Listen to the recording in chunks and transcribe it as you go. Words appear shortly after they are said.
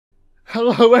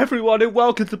Hello everyone and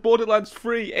welcome to Borderlands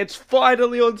 3. It's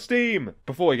finally on Steam.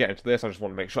 Before we get into this, I just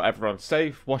want to make sure everyone's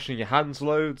safe, washing your hands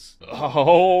loads.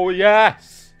 Oh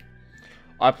yes!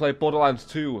 I played Borderlands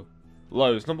 2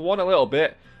 loads. Number 1 a little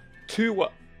bit, 2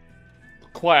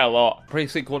 quite a lot,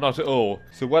 pre-sequel not at all.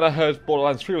 So when I heard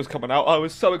Borderlands 3 was coming out, I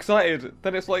was so excited.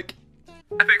 Then it's like,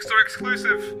 Epic Store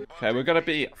exclusive. Okay, we're gonna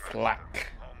be Flak.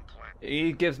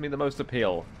 He gives me the most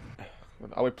appeal.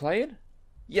 Are we playing?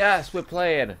 Yes, we're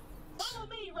playing.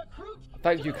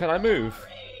 Thank you, can I move?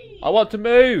 I want to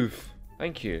move!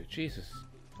 Thank you, Jesus.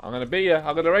 I'm gonna be you,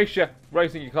 I'm gonna race you.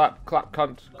 Racing you, clap,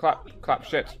 cunt, clap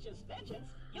shit.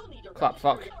 Clap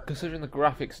fuck. Considering the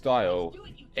graphic style,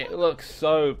 it looks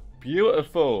so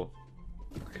beautiful.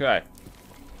 Okay.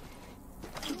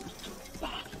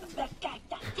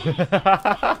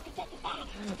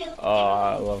 Oh,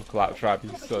 I love Claptrap,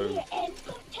 he's so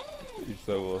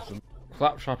awesome.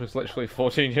 Claptrap is literally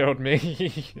 14-year-old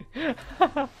me.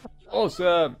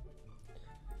 Awesome.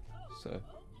 So.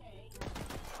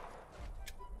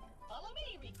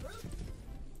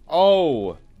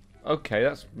 Oh. Okay,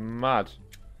 that's mad.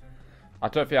 I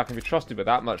don't think I can be trusted with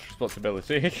that much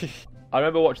responsibility. I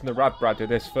remember watching the Rad Brad do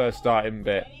this first starting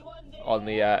bit on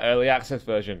the early access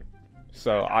version,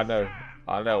 so I know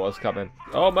what's coming.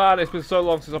 Oh man, it's been so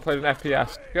long since I played an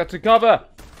FPS. Get to cover.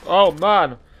 Oh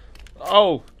man.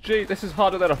 Oh, gee, this is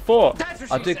harder than I thought.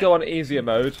 I did go on easier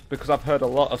mode because I've heard a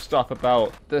lot of stuff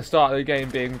about the start of the game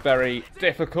being very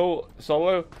difficult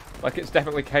solo. Like, it's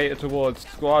definitely catered towards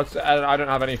squads, and I don't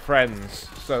have any friends,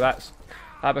 so that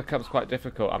becomes quite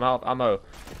difficult. I'm out of ammo.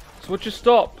 So would you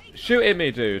stop shooting me,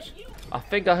 dude? I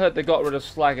think I heard they got rid of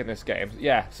slag in this game.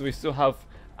 Yeah, so we still have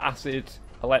acid,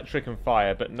 electric, and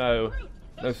fire, but no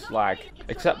slag.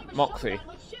 Except Moxie.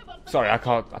 Sorry, I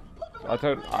can't.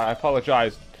 I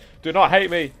apologise. Do not hate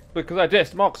me, because I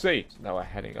dissed Moxie. Now we're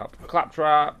heading up.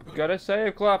 Claptrap. Gotta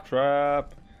save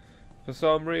Claptrap. For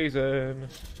some reason.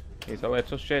 He's a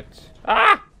little shit.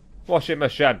 Ah! Washing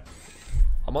machine.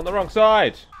 I'm on the wrong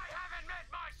side. I haven't met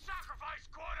my sacrifice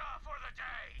quota for the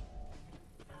day.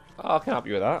 Oh, I can help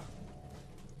you with that.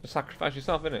 Just sacrifice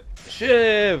yourself, innit?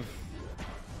 Shiv!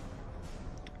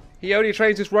 He only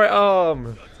trains his right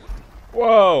arm.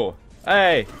 Whoa!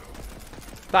 Hey!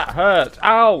 That hurt.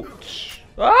 Ouch!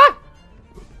 Ah!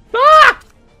 Ah!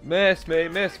 Miss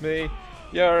me.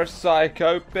 You're a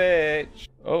psycho bitch.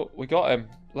 Oh, we got him.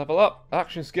 Level up.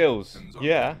 Action skills.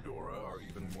 Yeah. Are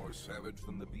even more savage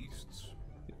than the beasts.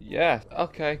 Yeah.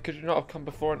 Okay. Could you not have come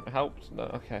before and helped? No.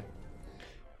 Okay.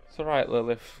 It's alright,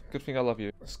 Lillith. Good thing I love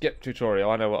you. Skip tutorial.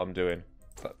 I know what I'm doing.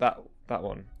 That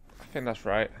one. I think that's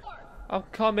right. Oh,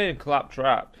 come in,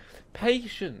 Claptrap.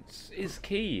 Patience is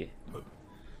key.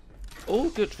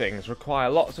 All good things require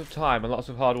lots of time and lots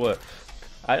of hard work.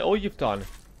 And all you've done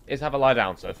is have a lie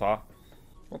down so far.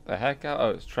 What the heck? Oh,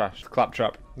 it's trash.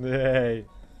 Claptrap. Yay.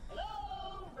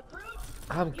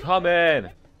 I'm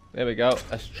coming. There we go.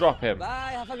 Let's drop him.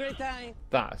 Bye, have a great time.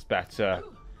 That's better.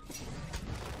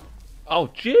 Oh,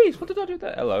 jeez. What did I do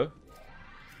there? Hello.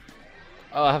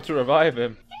 Oh, I have to revive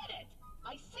him.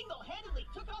 I single-handedly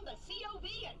took on the COV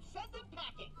and sent them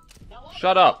packing.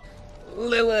 Shut up.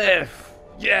 Lillith.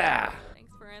 Yeah!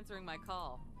 Thanks for answering my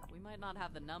call. We might not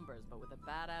have the numbers, but with a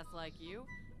badass like you,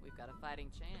 we've got a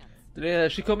fighting chance. Yeah,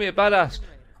 she called me a badass.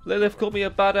 Lillith called me a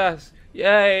badass.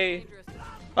 Yay!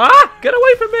 Ah! Get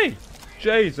away from me!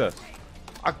 Jesus.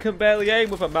 I can barely aim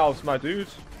with a mouse, my dude.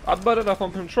 I'm bad enough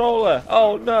on controller.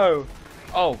 Oh no.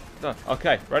 Oh, no.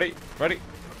 Okay, ready?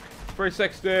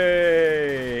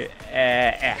 360!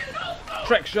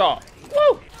 Trick shot.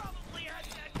 Woo!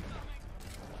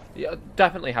 Yeah,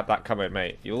 definitely had that coming,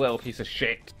 mate. You little piece of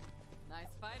shit.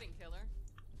 Nice fighting, killer.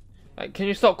 Can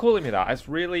you stop calling me that? It's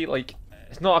really, like,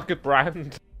 it's not a good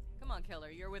brand. Come on, killer,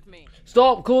 you're with me.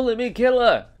 Stop calling me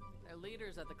killer! Their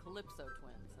leaders are the Cl4pTr4p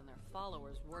twins, and their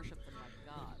followers worship them like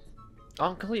gods.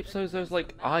 Aren't Calypso's those,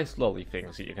 like, ice lolly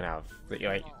things that you can have? That you,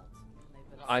 like,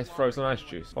 ice frozen ice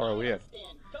juice. Or weird.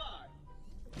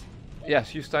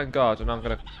 Yes, you stand guard, and I'm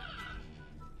gonna...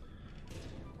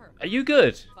 Are you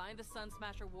good? Find the Sun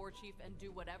Smasher war chief and do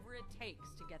whatever it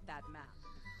takes to get that map.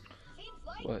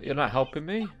 Well, you're not helping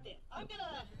me? I'm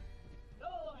gonna go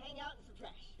hang out in some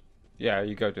trash. Yeah,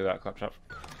 you go do that, Claptrap.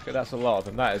 Okay, that's a lot of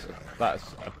them. That's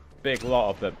a big lot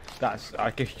of them. That's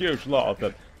like a huge lot of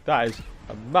them. That is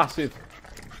a massive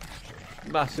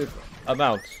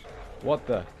amount. What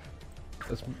the?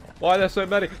 Why are there so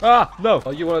many? Ah, no! Oh,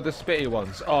 you're one of the spitty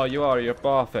ones. Oh, you are. You're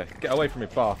Bartha. Get away from me,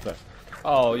 Bartha.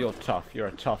 Oh, you're tough. You're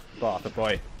a tough Bartha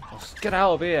boy. Oh, get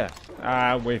out of here.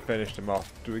 And we finished him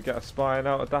off. Do we get a spine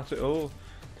out of that at all?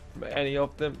 Any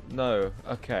of them? No.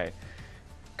 Okay.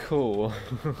 Cool.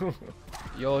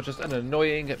 You're just an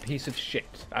annoying piece of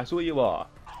shit. That's what you are.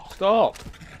 Stop!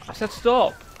 I said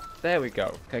stop! There we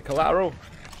go. Okay, collateral.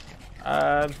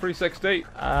 And 360.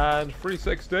 And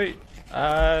 360.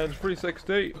 And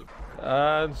 360.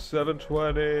 And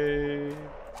 720.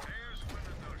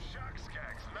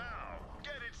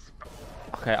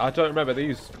 Okay, I don't remember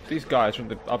these guys from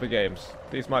the other games.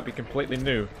 These might be completely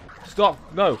new. Stop!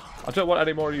 No! I don't want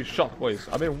any more of you shot boys.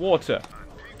 I'm in water.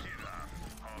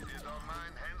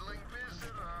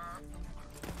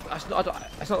 It's not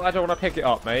that I don't want to pick it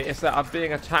up, mate. It's that I'm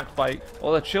being attacked by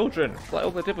all the children. Like,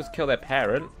 all they did was kill their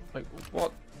parent. Like,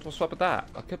 what's up with that?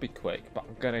 I could be quick, but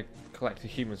I'm gonna collect a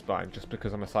human spine just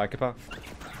because I'm a psychopath.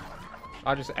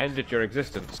 I just ended your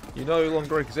existence. You no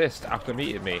longer exist after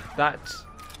meeting me. That's...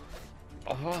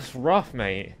 Oh, that's rough,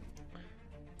 mate.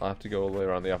 I have to go all the way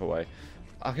around the other way.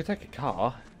 I could take a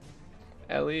car.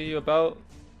 Ellie, are you about?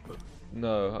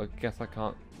 No, I guess I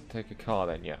can't take a car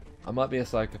then yet. I might be a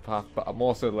psychopath, but I'm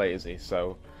also lazy,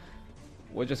 so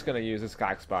we're just going to use a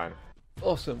skag spine.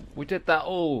 Awesome, we did that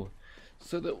all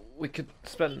so that we could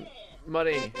spend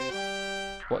money.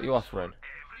 What are you offering?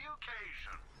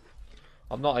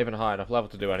 I'm not even high enough level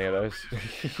to do any of those.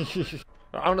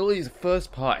 I'm going to leave the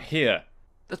first part here.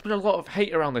 There's been a lot of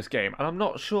hate around this game, and I'm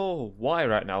not sure why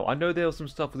right now. I know there was some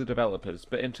stuff with the developers,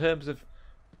 but in terms of...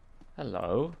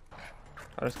 Hello?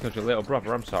 I just killed your little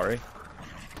brother, I'm sorry.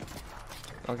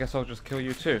 I guess I'll just kill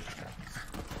you too.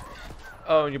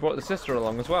 Oh, and you brought the sister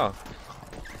along as well.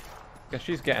 Guess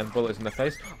she's getting bullets in the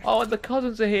face. Oh, and the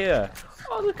cousins are here!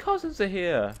 Oh, the cousins are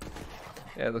here!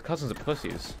 Yeah, the cousins are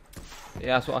pussies.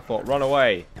 Yeah, that's what I thought. Run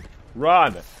away!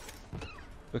 Run!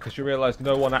 Because you realise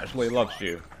no one actually loves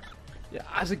you. Yeah,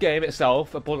 as a game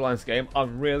itself, a Borderlands game,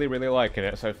 I'm really, really liking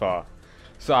it so far.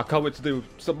 So I can't wait to do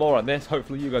some more on this.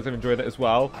 Hopefully you guys have enjoyed it as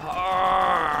well.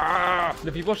 And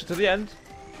if you've watched it to the end,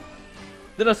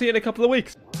 then I'll see you in a couple of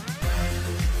weeks.